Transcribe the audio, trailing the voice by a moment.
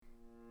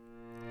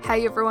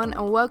Hey everyone,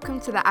 and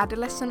welcome to the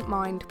Adolescent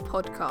Mind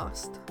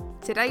podcast.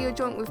 Today you're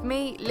joined with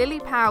me, Lily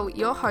Powell,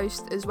 your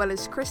host, as well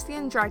as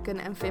Christian Dragon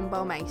and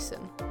Finbar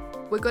Mason.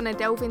 We're going to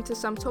delve into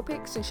some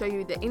topics and show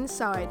you the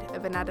inside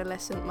of an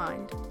adolescent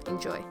mind.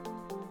 Enjoy.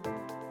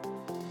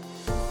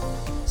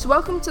 So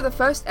welcome to the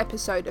first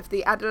episode of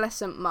the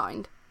Adolescent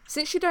Mind.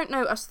 Since you don't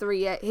know us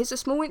three yet, here's a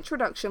small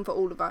introduction for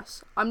all of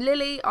us. I'm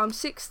Lily, I'm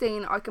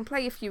 16, I can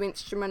play a few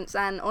instruments,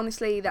 and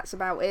honestly that's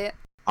about it.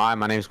 Hi,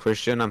 my name's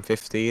Christian, I'm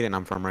 15 and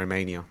I'm from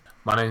Romania.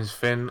 My name's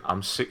Finn,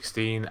 I'm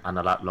 16 and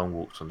I like long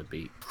walks on the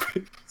beach.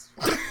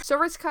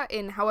 Sorry to cut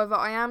in, however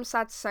I am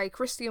sad to say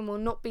Christian will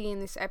not be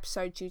in this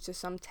episode due to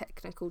some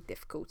technical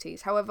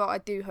difficulties. However, I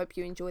do hope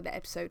you enjoy the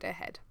episode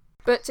ahead.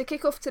 But to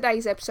kick off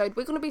today's episode,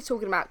 we're going to be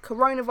talking about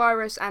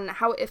coronavirus and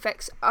how it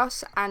affects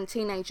us and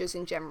teenagers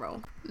in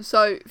general.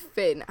 So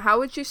Finn, how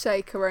would you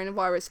say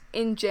coronavirus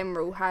in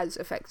general has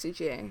affected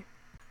you?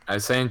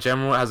 I'd say in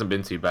general it hasn't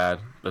been too bad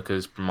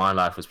because my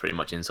life was pretty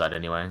much inside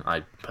anyway.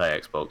 I play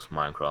Xbox,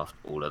 Minecraft,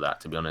 all of that,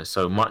 to be honest.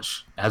 So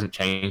much hasn't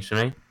changed for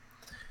me.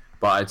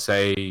 But I'd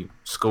say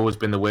school has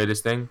been the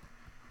weirdest thing.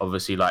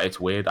 Obviously, like, it's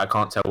weird. I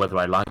can't tell whether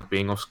I like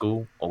being off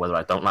school or whether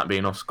I don't like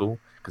being off school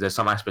because there's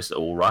some aspects that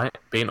are all right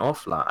being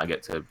off. Like, I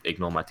get to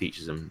ignore my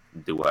teachers and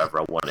do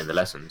whatever I want in the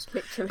lessons.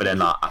 Literally. But then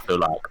like, I feel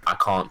like I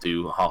can't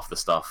do half the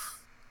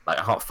stuff. Like,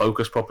 I can't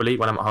focus properly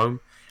when I'm at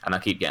home. And I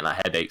keep getting like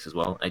headaches as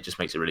well. It just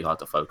makes it really hard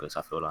to focus,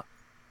 I feel like.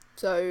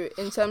 So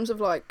in terms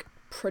of like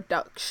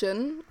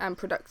production and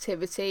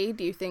productivity,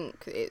 do you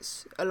think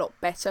it's a lot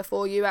better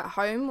for you at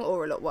home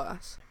or a lot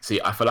worse? See,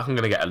 I feel like I'm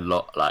going to get a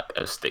lot like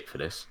a stick for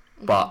this.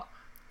 But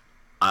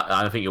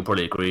I think you'll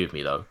probably agree with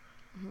me though.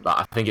 Like,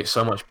 I think it's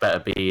so much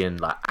better being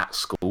like at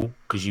school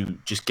because you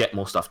just get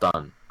more stuff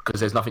done. Because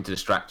there's nothing to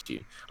distract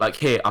you. Like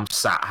here, I'm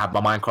sat, I have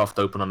my Minecraft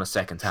open on a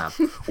second tab.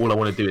 All I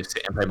want to do is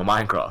sit and play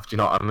my Minecraft. You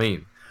know what I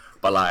mean?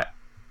 But like,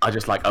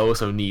 I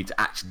also need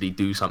to actually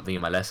do something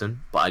in my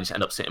lesson, but I just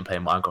end up sitting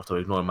playing Minecraft or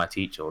ignoring my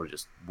teacher or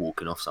just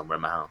walking off somewhere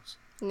in my house.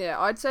 Yeah,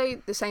 I'd say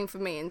the same for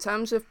me. In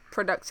terms of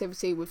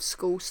productivity with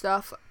school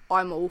stuff,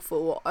 I'm all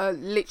for.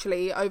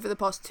 Literally, over the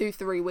past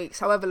 2-3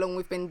 weeks, however long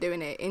we've been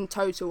doing it, in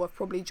total, I've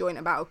probably joined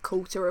about a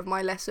quarter of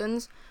my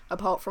lessons.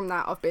 Apart from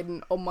that, I've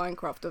been on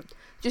Minecraft, of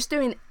just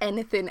doing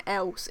anything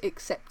else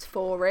except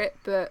for it.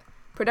 But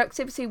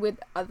productivity with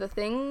other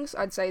things,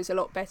 I'd say, is a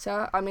lot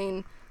better. I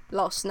mean,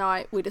 last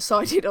night we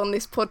decided on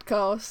this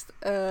podcast,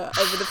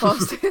 over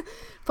the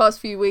past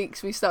few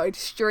weeks we started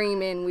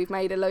streaming, we've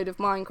made a load of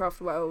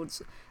Minecraft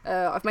worlds,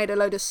 I've made a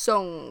load of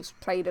songs,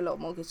 played a lot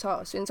more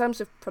guitar. So in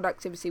terms of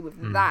productivity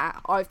with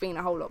that, I've been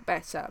a whole lot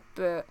better.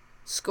 But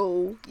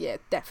school, yeah,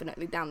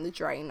 definitely down the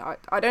drain.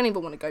 I don't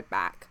even want to go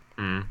back.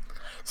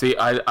 See,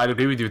 I'd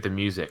agree with you with the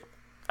music.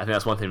 I think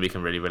that's one thing we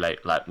can really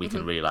relate, like we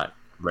can really like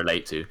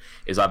relate to,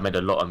 is I've made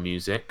a lot of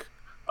music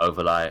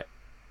over like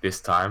this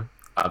time.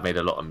 I've made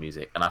a lot of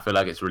music and I feel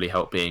like it's really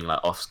helped being like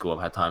off school.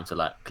 I've had time to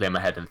like clear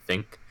my head and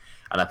think,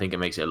 and I think it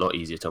makes it a lot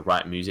easier to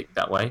write music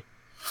that way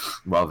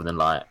rather than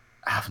like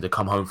having to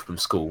come home from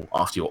school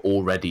after you're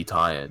already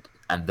tired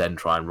and then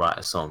try and write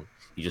a song.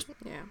 You just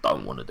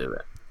don't want to do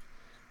it.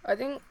 I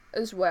think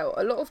as well,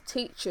 a lot of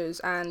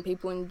teachers and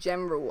people in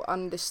general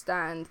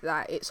understand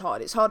that it's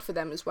hard. It's hard for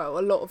them as well.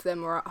 A lot of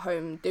them are at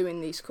home doing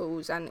these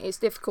calls and it's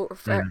difficult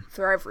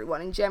for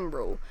everyone in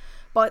general.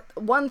 But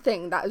one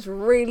thing that has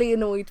really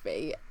annoyed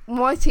me,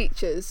 my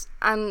teachers,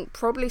 and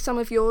probably some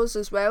of yours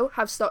as well,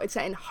 have started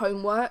setting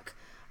homework.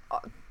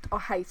 I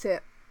hate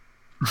it.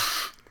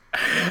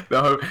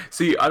 No,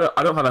 see, I don't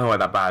find the homework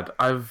that bad.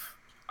 I've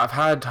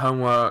had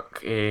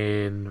homework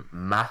in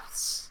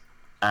maths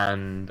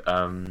and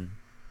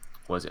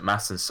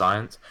maths and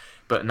science,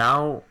 but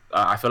now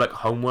I feel like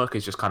homework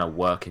is just kind of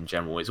work in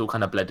general. It's all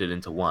kind of blended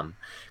into one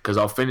because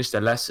I'll finish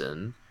the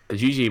lesson.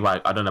 Because usually,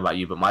 like, I don't know about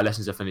you, but my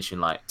lessons are finishing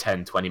like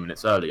 10-20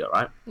 minutes earlier,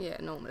 right? Yeah,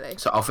 normally.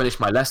 So I'll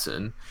finish my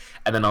lesson,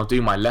 and then I'll do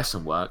my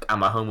lesson work and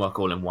my homework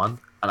all in one,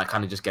 and I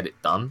kind of just get it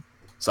done.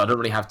 So I don't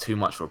really have too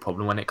much of a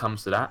problem when it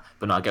comes to that.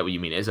 But no, I get what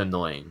you mean. It is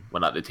annoying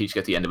when like the teacher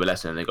gets to the end of a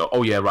lesson and they go,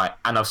 "Oh yeah, right,"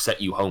 and I've set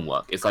you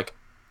homework. It's like,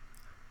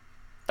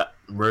 that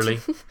really?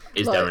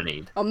 Is like, there a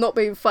need? I'm not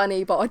being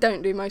funny, but I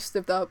don't do most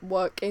of the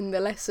work in the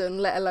lesson,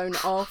 let alone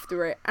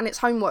after it. And it's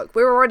homework.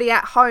 We're already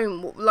at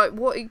home. Like,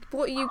 what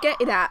are you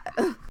getting at?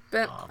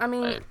 But, I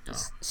mean,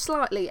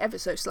 ever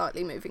so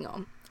slightly moving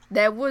on.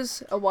 There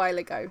was, a while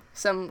ago,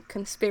 some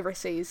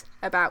conspiracies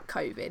about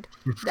COVID.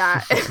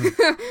 That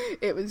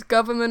it was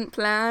government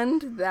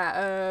planned, that,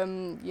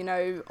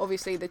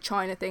 obviously the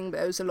China thing, but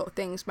there was a lot of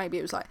things. Maybe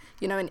it was like,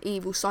 an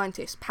evil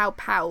scientist,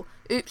 pow,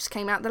 oops,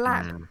 came out the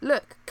lab.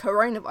 Look,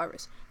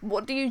 coronavirus.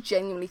 What do you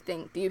genuinely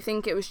think? Do you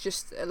think it was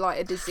just, like,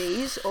 a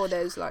disease, or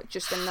there's, like,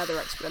 just another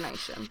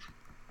explanation?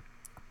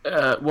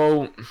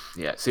 Well,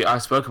 yeah, see, I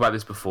spoke about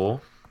this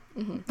before.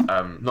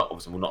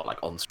 Not like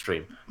on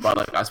stream, but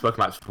like I spoke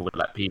about this before with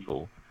like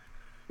people.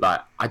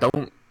 Like, I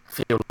don't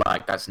feel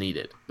like that's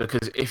needed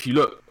because if you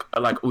look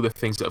at like all the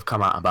things that have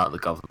come out about the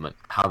government,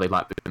 how they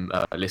like been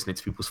listening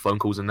to people's phone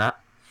calls and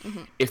that,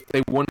 if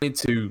they wanted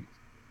to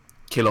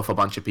kill off a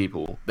bunch of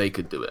people, they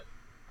could do it.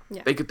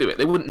 Yeah. They could do it.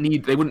 They wouldn't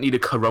need a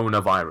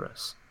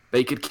coronavirus.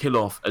 They could kill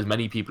off as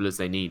many people as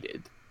they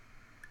needed,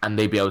 and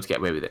they'd be able to get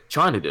away with it.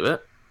 China do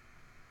it.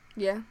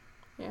 Yeah.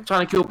 Yeah.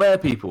 China kill bare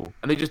people,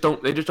 and they just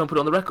don't put it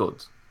on the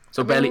records.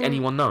 So barely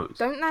anyone knows.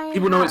 Don't they?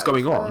 People know it's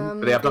going on,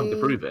 but they have nothing to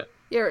prove it.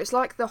 Yeah, it's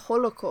like the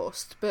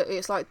Holocaust, but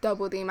it's like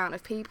double the amount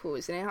of people,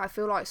 isn't it? I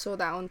feel like I saw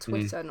that on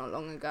Twitter not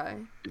long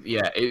ago.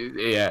 Yeah,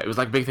 it was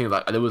like a big thing.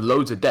 Like there were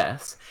loads of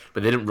deaths,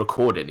 but they didn't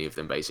record any of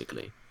them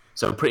basically.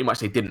 So pretty much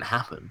they didn't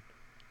happen.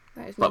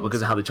 But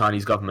because of how the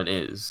Chinese government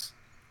is,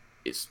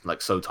 it's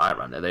like so tight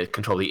around there. They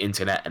control the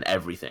internet and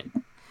everything.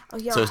 Oh,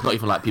 yeah. So it's not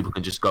even like people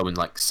can just go and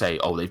like say,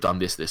 oh, they've done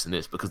this, this, and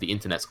this, because the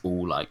internet's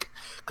all like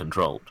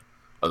controlled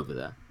over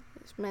there.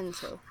 It's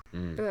mental.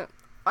 But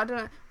I don't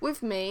know.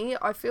 With me,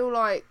 I feel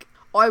like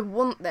I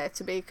want there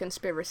to be a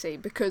conspiracy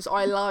because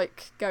I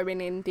like going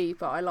in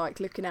deeper. I like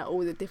looking at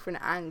all the different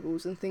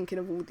angles and thinking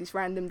of all these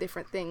random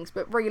different things.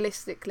 But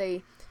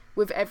realistically,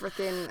 with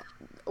everything,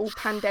 all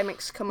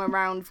pandemics come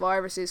around,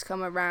 viruses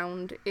come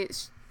around,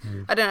 it's...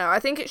 I don't know.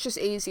 I think it's just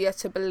easier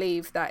to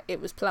believe that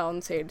it was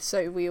planted,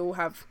 so we all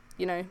have,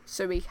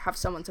 so we have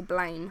someone to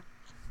blame.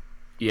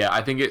 Yeah,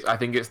 I think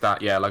it's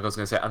that. Yeah, like I was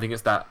gonna say, I think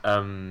it's that.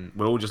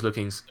 We're all just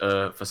looking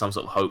for some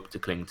sort of hope to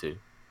cling to.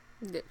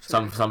 Literally.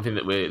 Something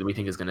that we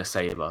think is gonna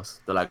save us.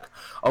 They're like,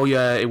 oh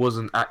yeah, it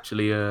wasn't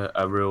actually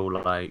a real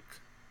like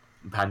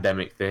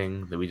pandemic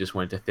thing, that we just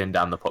wanted to thin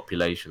down the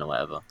population or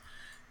whatever.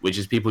 Which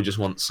is people just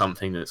want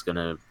something that's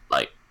gonna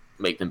like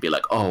make them be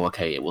like, oh,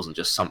 okay, it wasn't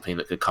just something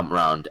that could come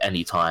around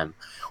any time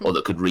or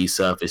that could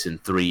resurface in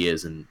 3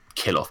 years and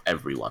kill off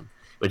everyone.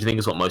 Which I think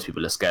is what most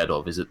people are scared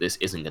of, is that this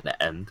isn't going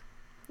to end.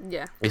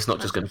 Yeah. It's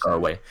not just going to go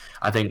away.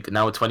 I think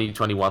now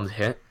 2021's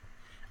hit,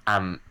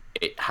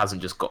 it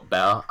hasn't just got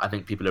better. I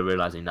think people are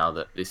realizing now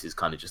that this is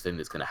kind of just a thing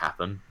that's going to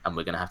happen, and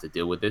we're going to have to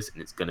deal with this,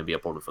 and it's going to be a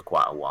problem for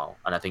quite a while.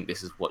 And I think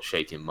this is what's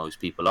shaking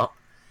most people up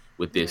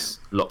with this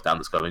lockdown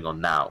that's going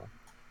on now.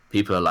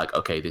 People are like,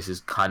 okay, this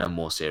is kind of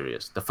more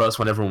serious. The first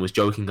one everyone was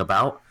joking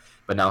about,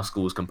 but now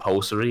school's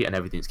compulsory and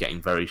everything's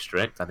getting very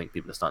strict. I think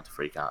people are starting to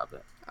freak out a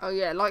bit. Oh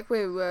yeah, like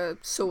we were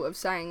sort of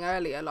saying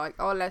earlier, like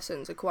our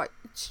lessons are quite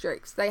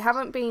strict. They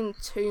haven't been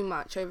too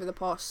much over the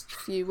past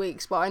few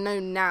weeks, but I know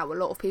now a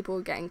lot of people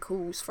are getting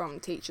calls from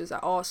teachers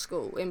at our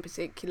school in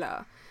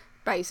particular,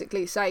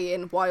 basically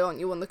saying, why aren't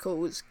you on the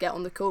calls? Get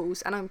on the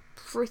calls. And I'm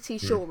pretty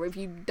sure if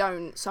you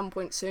don't, some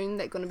point soon,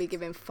 they're going to be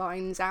giving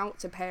fines out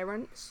to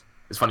parents.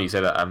 It's funny you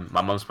say that.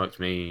 My mum spoke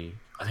to me,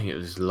 I think it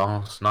was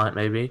last night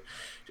maybe.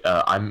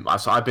 So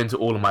I've been to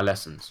all of my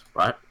lessons,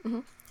 right? Mm-hmm.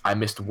 I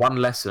missed one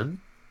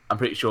lesson. I'm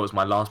pretty sure it was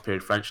my last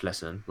period French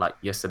lesson, like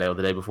yesterday or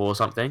the day before or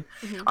something.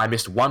 Mm-hmm. I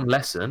missed one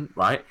lesson,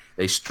 right?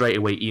 They straight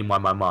away email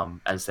my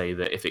mum and say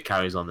that if it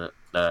carries on,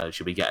 that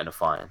she'll be getting a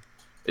fine.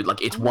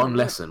 It's one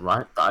lesson,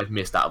 right, that I've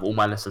missed out of all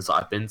my lessons that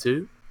I've been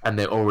to, and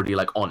they're already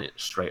like on it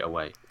straight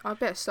away. I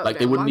better stop. Like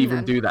they wouldn't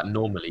even do that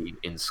normally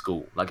in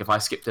school. Like if I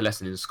skipped a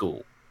lesson in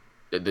school,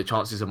 the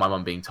chances of my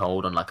mum being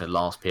told on like a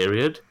last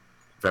period,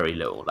 very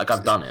little. Like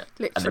I've done it.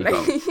 Literally.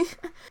 And they go,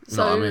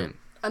 So you know what I mean?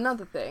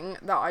 Another thing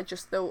that I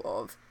just thought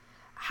of,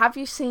 have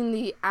you seen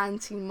the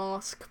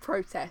anti-mask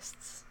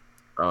protests?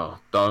 Oh,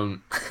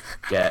 don't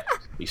get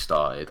me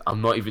started.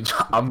 I'm not even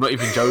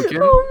joking.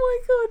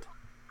 Oh my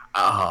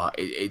god.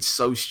 It's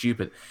so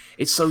stupid.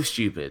 It's so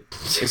stupid.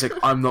 It's like,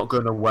 I'm not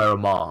gonna wear a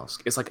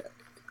mask. It's like,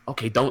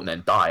 okay, don't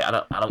then die.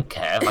 I don't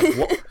care. Like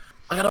what?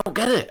 Like I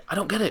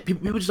don't get it.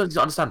 People just don't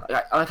understand.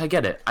 I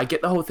get it. I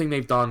get the whole thing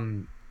they've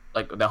done.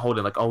 Like they're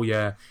holding like, oh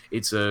yeah,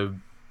 it's a.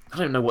 I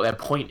don't even know what their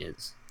point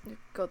is.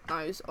 God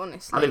knows,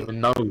 honestly. I don't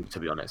even know, to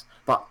be honest.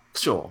 But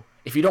sure,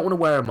 if you don't want to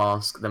wear a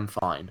mask, then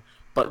fine.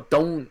 But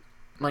don't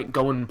like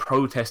go and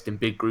protest in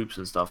big groups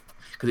and stuff,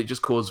 because it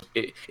just causes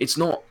it. It's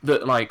not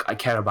that like I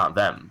care about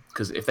them,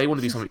 because if they want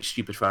to do something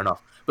stupid, fair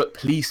enough. But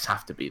police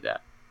have to be there.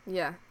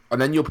 Yeah. And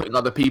then you're putting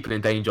other people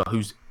in danger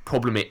whose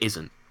problem it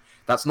isn't.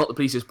 That's not the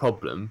police's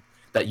problem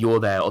that you're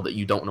there or that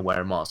you don't want to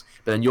wear a mask.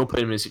 But then you're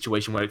putting them in a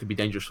situation where it could be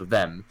dangerous for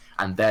them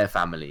and their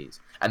families.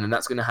 And then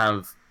that's going to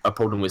have a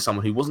problem with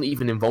someone who wasn't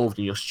even involved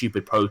in your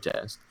stupid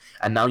protest.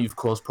 And now you've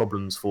caused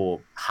problems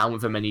for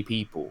however many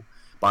people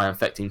by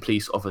infecting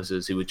police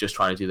officers who were just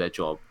trying to do their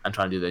job and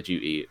trying to do their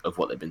duty of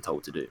what they've been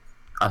told to do.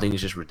 I think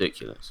it's just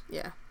ridiculous.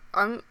 Yeah.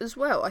 As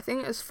well, I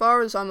think as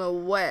far as I'm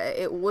aware,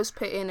 it was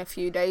put in a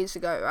few days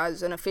ago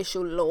as an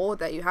official law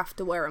that you have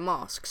to wear a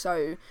mask.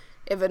 So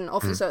if an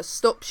officer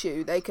stops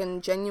you, they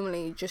can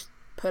genuinely just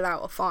pull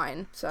out a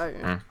fine.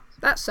 So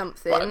that's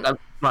something.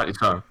 Rightly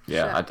so.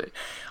 Yeah, I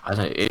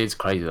don't. It is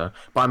crazy though.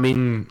 But I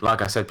mean,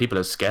 like I said, people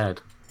are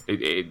scared.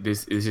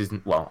 This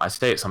isn't. Well, I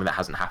say it's something that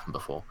hasn't happened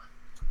before.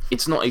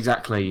 It's not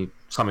exactly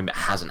something that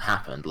hasn't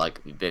happened. Like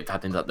they've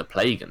had things like the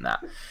plague and that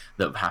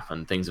have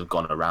happened. Things have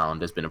gone around.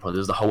 There's been a problem.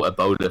 There's the whole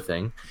Ebola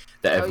thing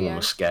that everyone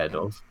was scared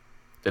of.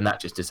 Then that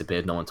just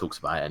disappeared. No one talks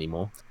about it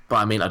anymore. But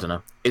I mean, I don't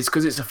know. It's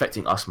because it's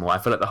affecting us more. I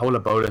feel like the whole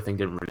Ebola thing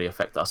didn't really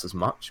affect us as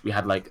much. We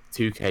had like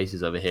 2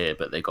 cases over here,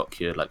 but they got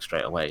cured like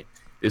straight away.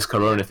 This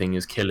corona thing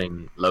is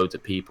killing loads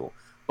of people.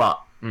 But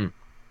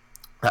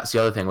that's the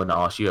other thing I want to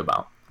ask you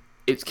about.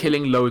 it's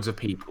killing loads of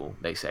people.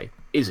 They say,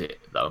 is it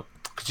though?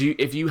 Because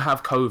if you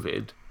have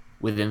COVID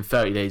within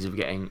 30 days of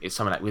getting, it's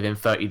something like within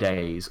 30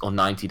 days or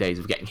 90 days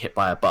of getting hit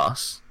by a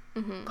bus,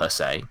 per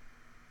se,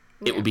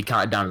 it would be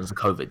counted down as a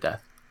COVID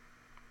death.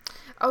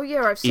 Oh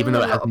yeah, I've seen even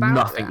though a it lot has about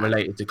nothing that.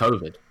 related to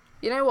COVID.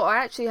 You know what? I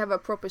actually have a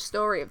proper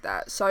story of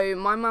that. So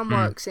my mum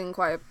works in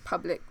quite a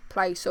public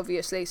place,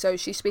 obviously, so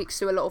she speaks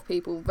to a lot of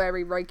people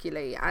very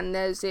regularly, and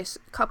there's this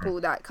couple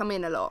that come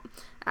in a lot,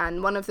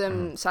 and one of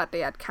them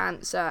sadly had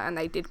cancer and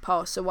they did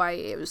pass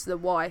away. It was the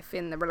wife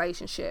in the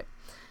relationship,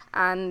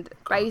 and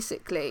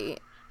basically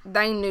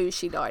they knew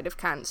she died of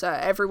cancer.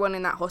 Everyone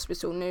in that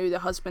hospital knew, the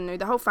husband knew,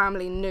 the whole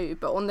family knew,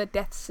 but on the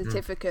death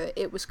certificate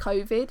it was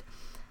COVID.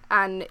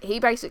 And he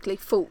basically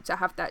fought to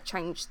have that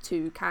changed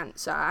to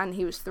cancer, and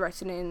he was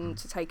threatening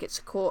to take it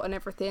to court and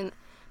everything.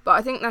 But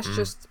I think that's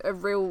just a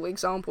real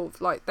example of,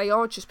 like, they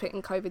are just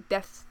putting COVID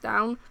deaths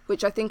down,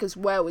 which I think as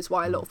well is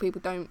why a lot of people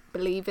don't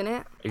believe in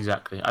it.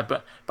 Exactly.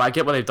 But I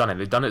get why they've done it.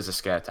 They've done it as a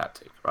scare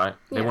tactic, right?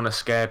 They Yeah. want to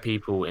scare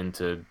people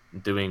into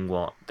doing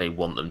what they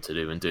want them to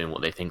do and doing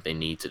what they think they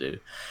need to do.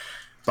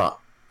 But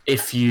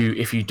if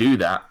you do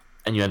that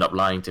and you end up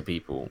lying to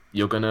people,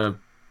 you're gonna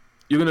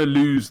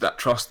lose that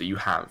trust that you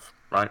have,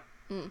 right?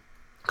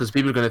 Because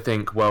people are gonna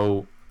think,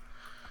 well,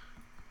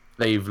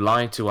 they've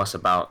lied to us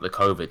about the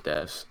COVID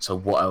deaths, so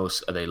what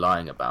else are they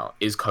lying about?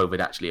 Is COVID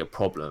actually a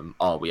problem?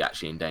 Are we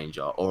actually in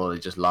danger? Or are they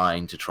just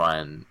lying to try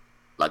and,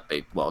 like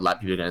people are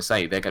going to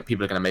say,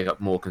 people are going to make up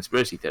more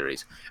conspiracy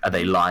theories. Are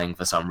they lying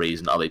for some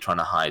reason? Are they trying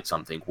to hide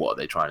something? What are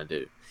they trying to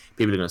do?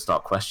 People are going to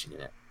start questioning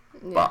it.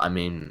 Yeah. But I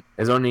mean,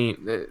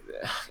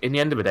 in the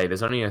end of the day,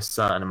 there's only a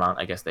certain amount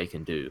I guess they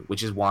can do,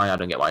 which is why I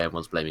don't get why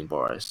everyone's blaming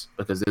Boris,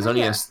 because there's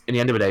only in the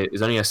end of the day,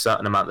 there's only a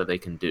certain amount that they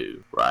can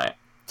do, right,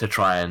 to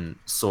try and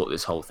sort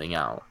this whole thing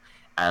out.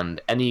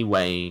 And any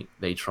way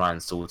they try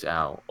and sort it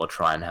out or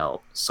try and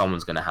help,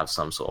 someone's going to have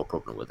some sort of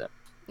problem with it.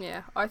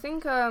 Yeah, I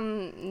think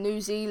New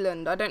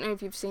Zealand, I don't know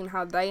if you've seen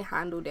how they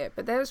handled it,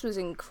 but theirs was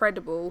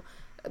incredible.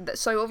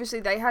 So obviously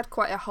they had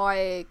quite a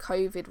high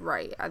COVID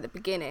rate at the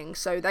beginning,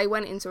 so they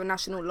went into a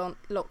national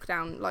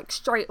lockdown like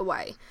straight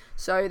away.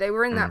 So they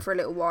were in that for a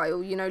little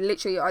while. You know,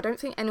 literally, I don't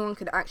think anyone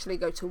could actually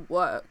go to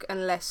work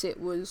unless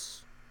it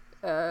was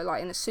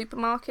like in a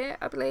supermarket,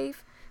 I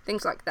believe,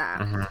 things like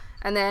that.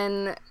 And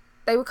then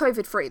they were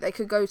COVID free. They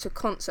could go to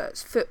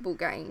concerts, football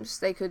games.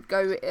 They could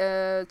go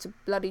to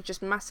bloody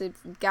just massive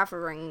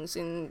gatherings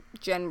in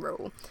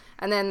general.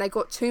 And then they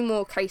got 2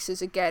 more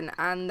cases again,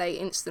 and they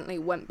instantly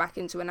went back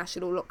into a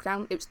national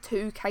lockdown. It was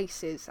 2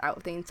 cases out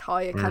of the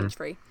entire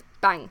country.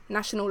 Bang,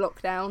 national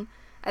lockdown.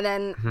 And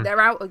then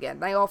they're out again.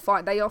 They are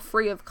fine. They are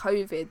free of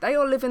COVID. They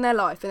are living their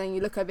life. And then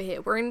you look over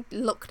here. We're in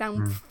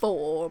lockdown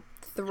 4,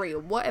 3, or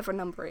whatever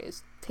number it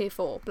is. Tier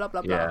 4, blah,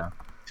 blah, blah. Yeah,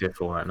 tier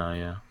 4 right now,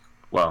 yeah.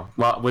 Well,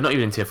 we're not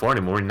even in tier 4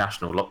 anymore. We're in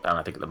national lockdown,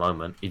 I think, at the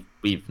moment.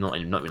 We've not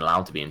even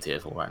allowed to be in tier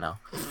 4 right now.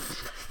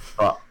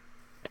 But,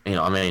 you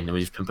know what I mean?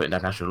 We've just been putting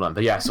down national lockdown.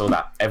 But yeah, I saw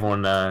that.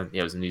 Everyone,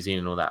 it was in New Zealand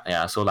and all that.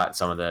 Yeah, I saw like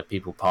some of the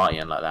people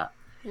partying like that.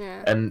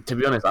 Yeah. And to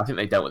be honest, I think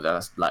they dealt with that.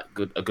 That's like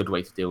a good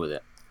way to deal with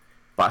it.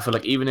 But I feel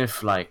like even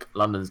if like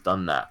London's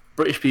done that,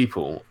 British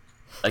people,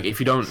 like if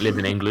you don't live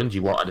in England,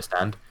 you won't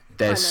understand.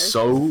 They're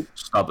so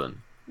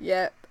stubborn.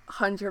 Yep,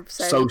 100%.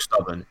 So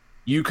stubborn.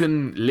 You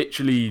can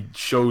literally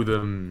show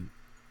them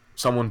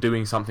someone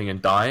doing something and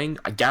dying.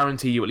 I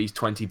guarantee you at least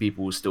 20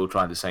 people will still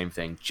try the same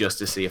thing just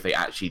to see if they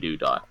actually do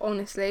die.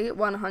 Honestly,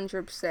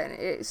 100%.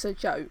 It's a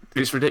joke.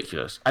 It's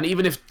ridiculous. And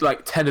even if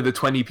like 10 of the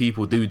 20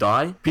 people do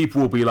die,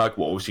 people will be like,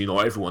 well, obviously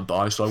not everyone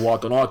dies, so why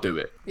don't I do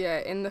it? Yeah,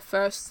 in the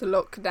first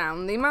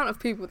lockdown, the amount of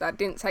people that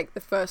didn't take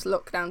the first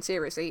lockdown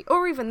seriously,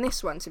 or even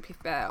this one, to be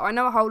fair. I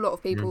know a whole lot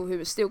of people who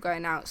are still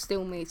going out,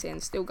 still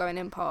meeting, still going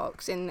in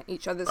parks, in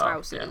each other's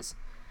houses.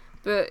 Yeah.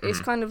 But it's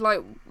kind of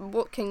like,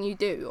 what can you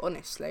do,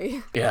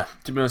 honestly? Yeah,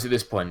 to be honest, at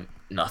this point,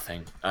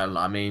 nothing.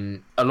 I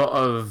mean,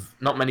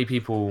 not many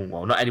people,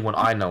 well, not anyone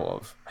I know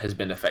of has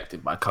been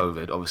affected by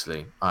COVID.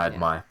 Obviously, I had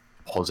my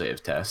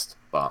positive test,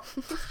 but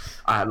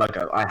I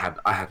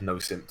had no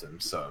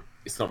symptoms, so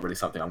it's not really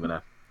something I'm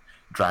gonna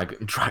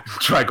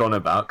drag on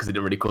about because it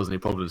didn't really cause any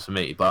problems for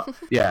me. But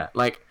yeah,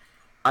 like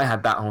I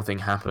had that whole thing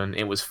happen.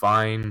 It was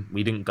fine.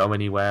 We didn't go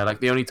anywhere. Like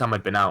the only time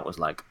I'd been out was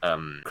like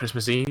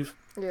Christmas Eve.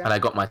 Yeah. And I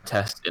got my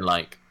test in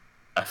like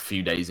a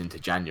few days into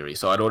January,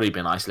 so I'd already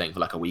been isolating for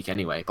like a week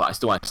anyway, but I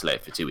still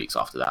isolated for 2 weeks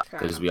after that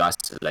because we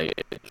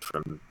isolated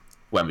from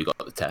when we got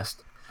the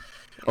test.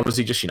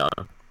 Obviously, just, you know,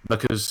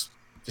 because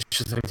it's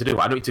just a thing to do.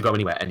 I don't need to go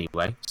anywhere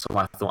anyway, so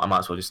I thought I might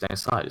as well just stay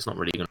inside. It's not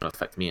really going to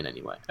affect me in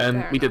any way.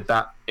 And we did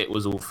that. It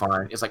was all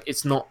fine. It's like,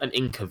 it's not an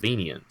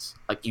inconvenience.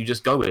 Like, you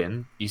just go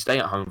in, you stay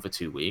at home for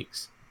 2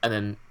 weeks, and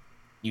then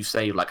you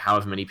save like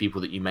however many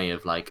people that you may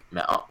have like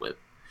met up with.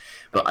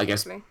 But I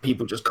guess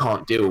people just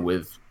can't deal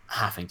with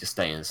having to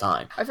stay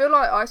inside. I feel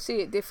like I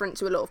see it different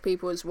to a lot of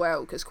people as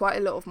well, because quite a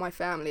lot of my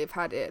family have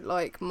had it.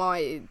 Like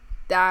my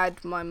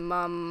dad, my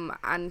mum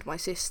and my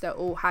sister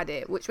all had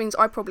it, which means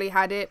I probably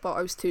had it, but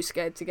I was too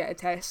scared to get a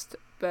test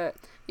but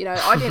you know,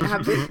 I didn't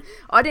have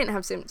I didn't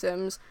have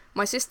symptoms.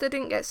 My sister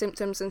didn't get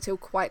symptoms until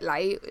quite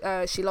late.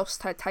 She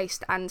lost her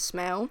taste and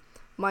smell.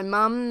 My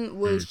mum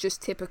was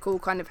just typical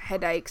kind of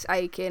headaches,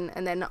 aching,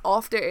 and then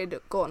after it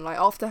had gone, like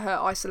after her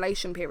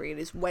isolation period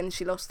is when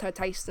she lost her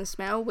taste and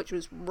smell, which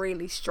was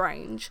really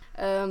strange.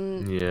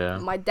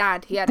 My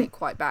dad, he had it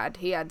quite bad.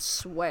 He had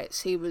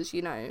sweats. He was,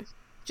 you know,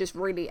 just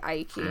really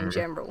achy in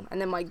general.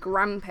 And then my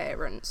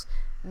grandparents,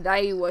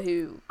 they were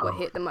who were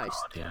hit the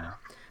most. God, yeah.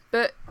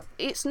 But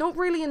it's not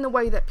really in the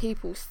way that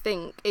people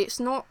think. It's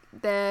not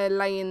they're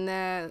laying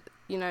there,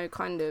 you know,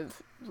 kind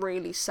of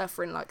really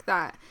suffering like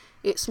that.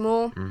 It's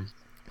more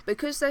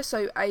because they're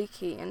so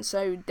achy and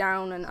so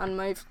down and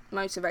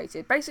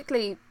unmotivated.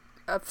 Basically,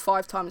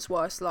 5 times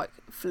worse, like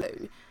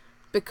flu.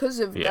 Because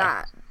of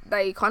that,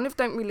 they kind of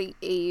don't really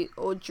eat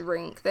or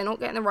drink. They're not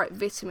getting the right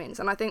vitamins.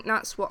 And I think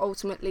that's what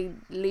ultimately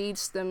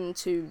leads them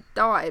to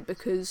die,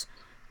 because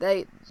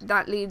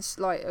that leads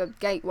like a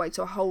gateway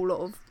to a whole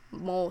lot of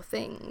more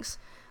things.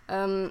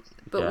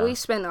 But we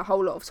spent a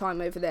whole lot of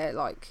time over there,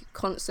 like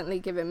constantly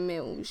giving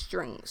meals,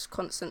 drinks,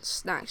 constant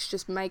snacks,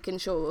 just making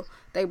sure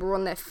they were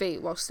on their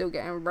feet while still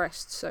getting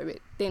rest, so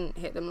it didn't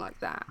hit them like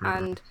that.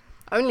 And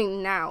only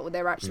now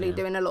they're actually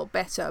doing a lot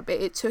better, but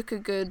it took a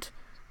good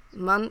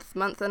month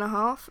and a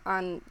half,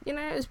 and you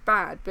know, it was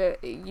bad,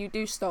 but you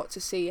do start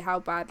to see how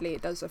badly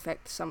it does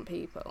affect some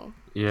people.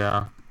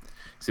 Yeah.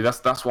 See,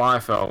 that's why I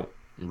felt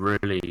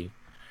really,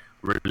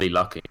 really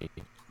lucky,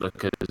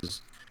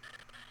 because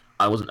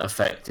I wasn't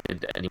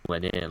affected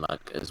anywhere near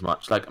like as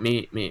much. Like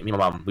me and my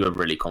mum, we were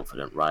really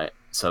confident, right?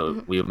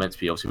 So we were meant to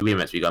be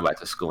going back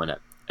to school, innit?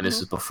 And this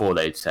is before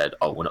they'd said,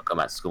 "Oh, we're not going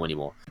back to school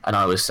anymore." And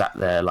I was sat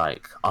there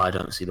like, "I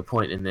don't see the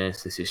point in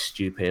this. This is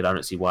stupid. I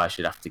don't see why I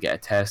should have to get a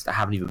test. I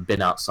haven't even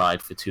been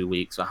outside for 2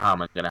 weeks. So how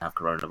am I going to have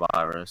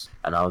coronavirus?"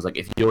 And I was like,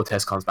 "If your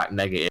test comes back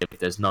negative,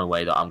 there's no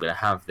way that I'm going to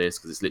have this,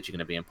 because it's literally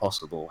going to be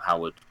impossible. How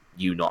would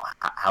you not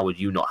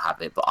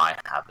have it, but I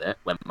have it?"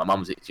 When my mum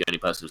was the only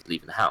person who was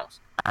leaving the house.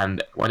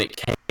 And when it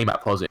came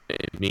back positive,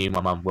 me and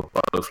my mum were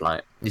both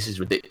like, "This is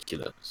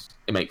ridiculous.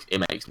 It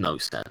makes no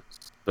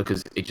sense,"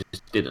 because it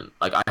just didn't.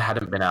 Like, I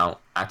hadn't been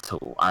out at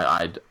all.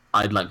 I'd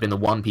like been the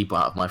one people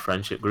out of my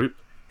friendship group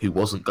who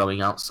wasn't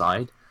going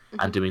outside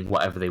and doing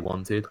whatever they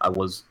wanted. I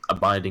was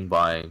abiding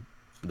by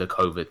the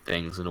COVID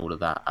things and all of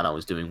that, and I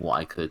was doing what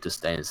I could to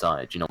stay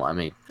inside. Do you know what I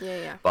mean?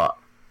 Yeah. But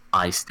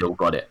I still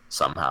got it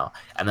somehow.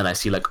 And then I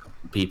see like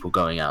people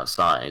going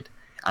outside,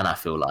 and I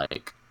feel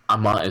like I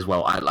might as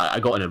well. I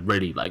got in a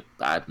really like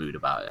bad mood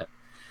about it,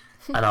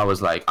 and I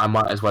was like, I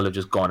might as well have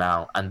just gone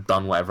out and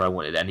done whatever I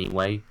wanted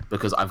anyway,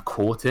 because I've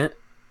caught it.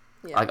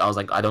 Yeah. Like, I was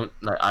like, I don't,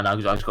 like, and I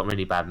just got in a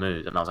really bad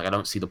mood, and I was like, I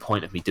don't see the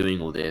point of me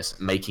doing all this,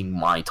 making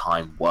my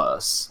time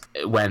worse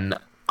when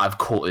I've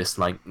caught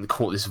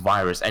this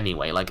virus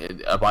anyway. Like,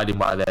 abiding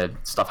by their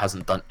stuff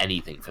hasn't done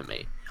anything for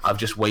me. I've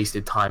just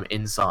wasted time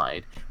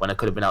inside when I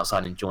could have been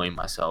outside enjoying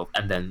myself,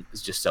 and then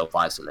it's just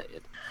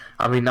self-isolated.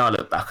 I mean, now I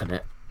look back on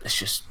it, it's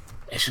just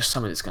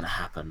something that's going to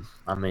happen.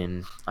 I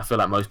mean, I feel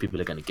like most people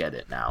are going to get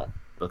it now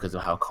because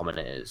of how common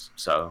it is.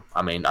 So,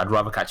 I mean, I'd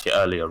rather catch it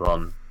earlier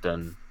on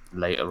than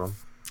later on.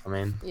 I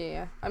mean...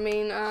 Yeah. I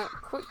mean,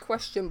 quick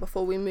question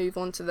before we move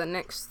on to the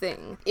next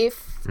thing.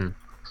 If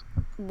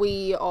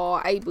we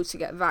are able to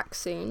get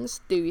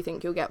vaccines, do you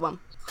think you'll get one?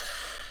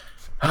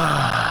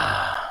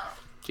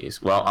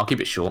 Jeez. Well, I'll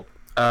keep it short.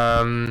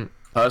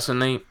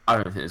 Personally, I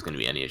don't think there's going to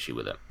be any issue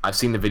with it. I've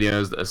seen the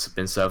videos that have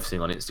been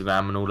surfacing on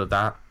Instagram and all of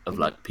that, of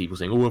like people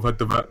saying, "Oh, I've had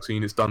the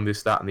vaccine, it's done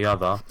this, that, and the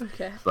other."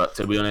 Okay. But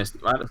to be honest,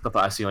 the amount of stuff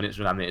that I see on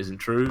Instagram that isn't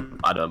true,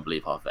 I don't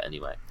believe half of it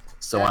anyway.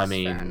 So That's I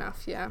mean, fair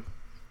enough, yeah.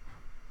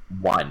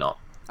 Why not?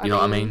 You know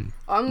what I mean?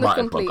 I'm the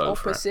complete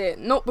opposite.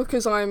 Not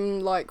because I'm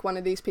like one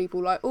of these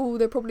people like, "Oh,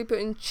 they're probably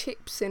putting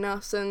chips in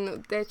us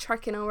and they're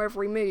tracking our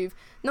every move."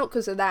 Not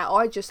because of that.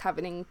 I just have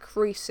an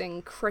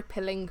increasing,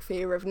 crippling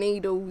fear of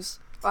needles.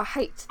 I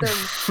hate them.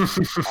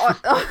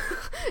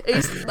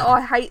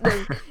 I hate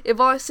them.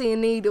 If I see a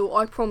needle,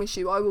 I promise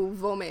you, I will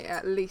vomit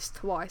at least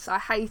twice. I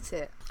hate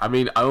it. I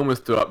mean, I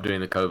almost threw up doing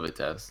the COVID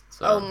test.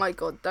 So, oh my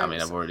god! Don't. I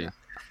mean, I've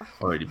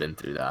already been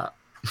through that.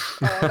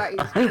 Oh, that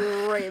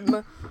is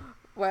grim.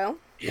 Well.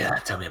 Yeah,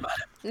 tell me about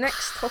it.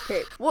 Next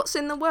topic. What's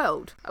in the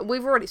world?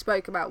 We've already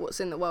spoke about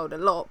what's in the world a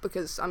lot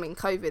because, I mean,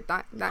 COVID,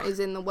 that is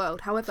in the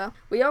world. However,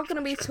 we are going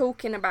to be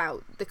talking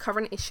about the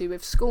current issue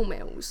with school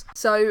meals.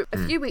 So, a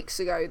few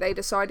weeks ago, they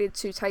decided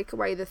to take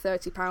away the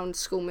 £30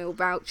 school meal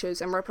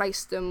vouchers and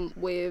replace them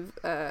with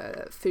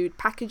food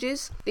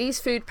packages. These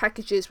food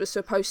packages were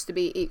supposed to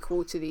be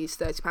equal to these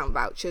 £30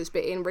 vouchers,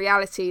 but in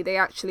reality, they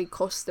actually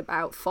cost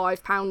about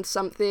 £5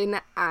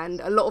 something, and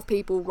a lot of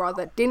people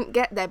rather didn't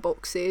get their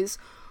boxes,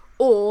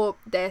 or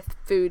their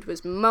food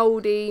was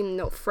mouldy,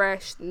 not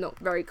fresh, not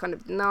very kind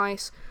of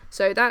nice.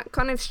 So that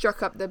kind of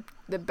struck up the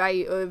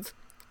debate of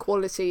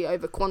quality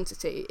over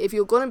quantity. If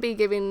you're going to be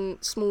giving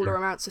smaller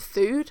amounts of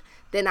food,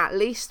 then at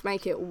least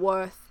make it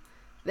worth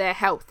their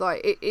health.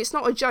 Like, it's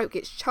not a joke,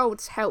 it's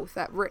child's health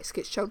at risk,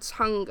 it's child's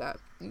hunger.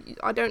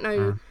 I don't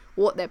know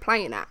what they're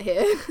playing at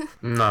here.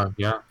 No,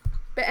 yeah.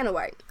 But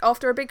anyway,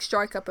 after a big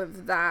strike up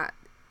of that,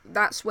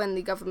 that's when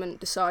the government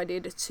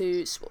decided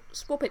to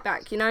swap it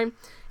back. You know,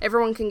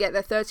 everyone can get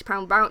their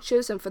 £30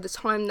 vouchers, and for the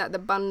time that the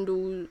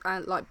bundle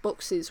and like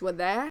boxes were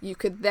there, you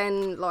could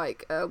then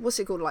like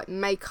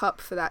make up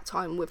for that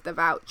time with the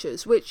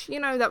vouchers, which, you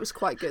know, that was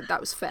quite good. That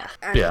was fair.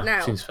 And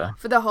now seems fair.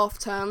 for the half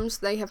terms,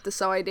 they have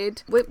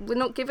decided we're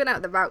not giving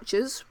out the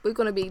vouchers, we're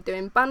going to be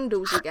doing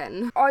bundles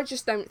again. I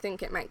just don't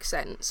think it makes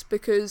sense,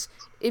 because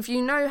if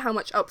you know how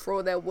much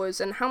uproar there was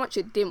and how much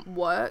it didn't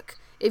work,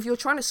 if you're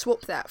trying to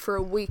swap that for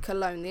a week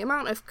alone, the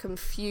amount of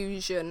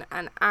confusion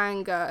and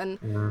anger,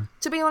 and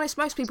to be honest,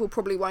 most people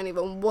probably won't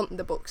even want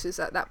the boxes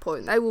at that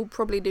point. They will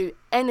probably do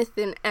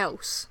anything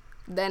else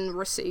than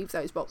receive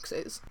those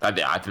boxes. I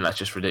think that's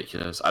just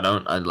ridiculous.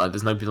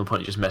 There's no point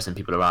in just messing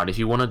people around. If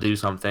you want to do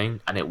something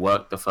and it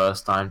worked the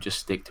first time, just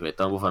stick to it.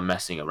 Don't bother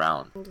messing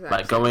around. Exactly.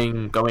 Like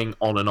going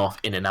on and off,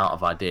 in and out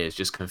of ideas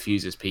just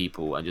confuses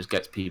people and just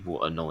gets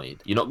people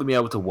annoyed. You're not going to be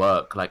able to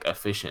work like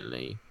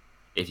efficiently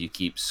if you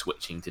keep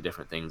switching to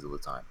different things all the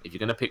time. If you're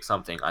going to pick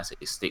something, I say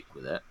stick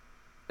with it.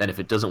 Then if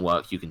it doesn't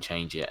work, you can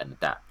change it and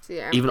adapt.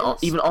 Yeah, even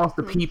ask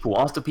the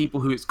people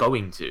who it's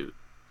going to.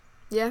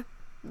 Yeah,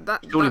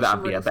 Surely that's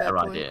that'd be a better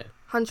idea.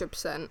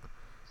 100%.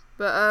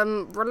 But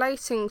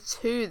relating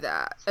to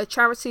that, a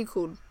charity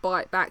called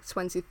Bite Back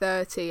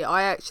 2030,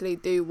 I actually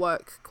do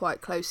work quite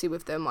closely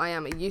with them. I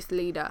am a youth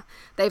leader.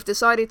 They've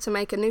decided to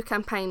make a new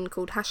campaign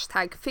called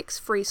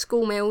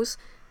 #FixFreeSchoolMeals,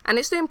 and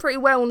it's doing pretty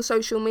well on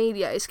social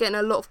media. It's getting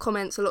a lot of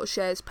comments, a lot of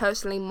shares.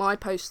 Personally, my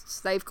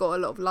posts, they've got a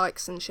lot of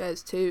likes and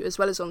shares too, as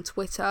well as on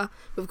Twitter.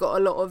 We've got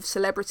a lot of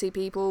celebrity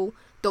people.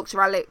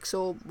 Dr. Alex,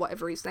 or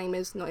whatever his name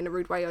is, not in a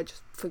rude way, I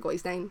just forgot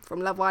his name,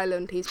 from Love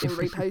Island, he's been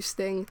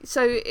reposting.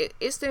 So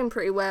it's doing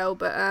pretty well,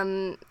 but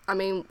I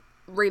mean,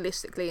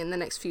 realistically, in the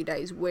next few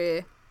days,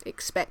 we're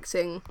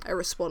expecting a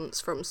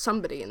response from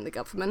somebody in the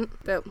government,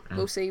 but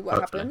we'll see what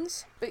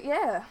happens. But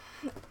yeah,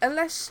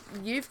 unless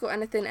you've got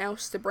anything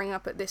else to bring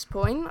up at this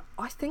point,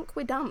 I think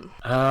we're done.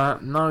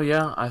 No,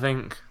 yeah, I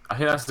think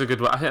that's a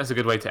good way. I think that's a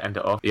good way to end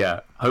it off. Yeah,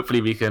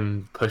 hopefully we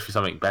can push for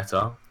something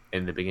better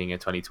in the beginning of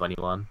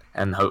 2021,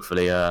 and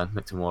hopefully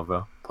look to more of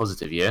a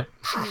positive year.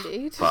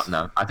 Indeed. But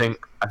no, I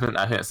think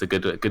that's a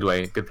good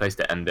place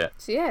to end it.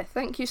 So yeah,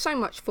 thank you so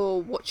much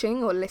for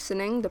watching or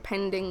listening,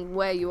 depending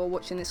where you are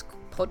watching this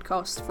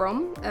podcast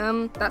from.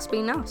 That's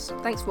been us.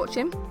 Thanks for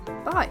watching.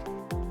 Bye.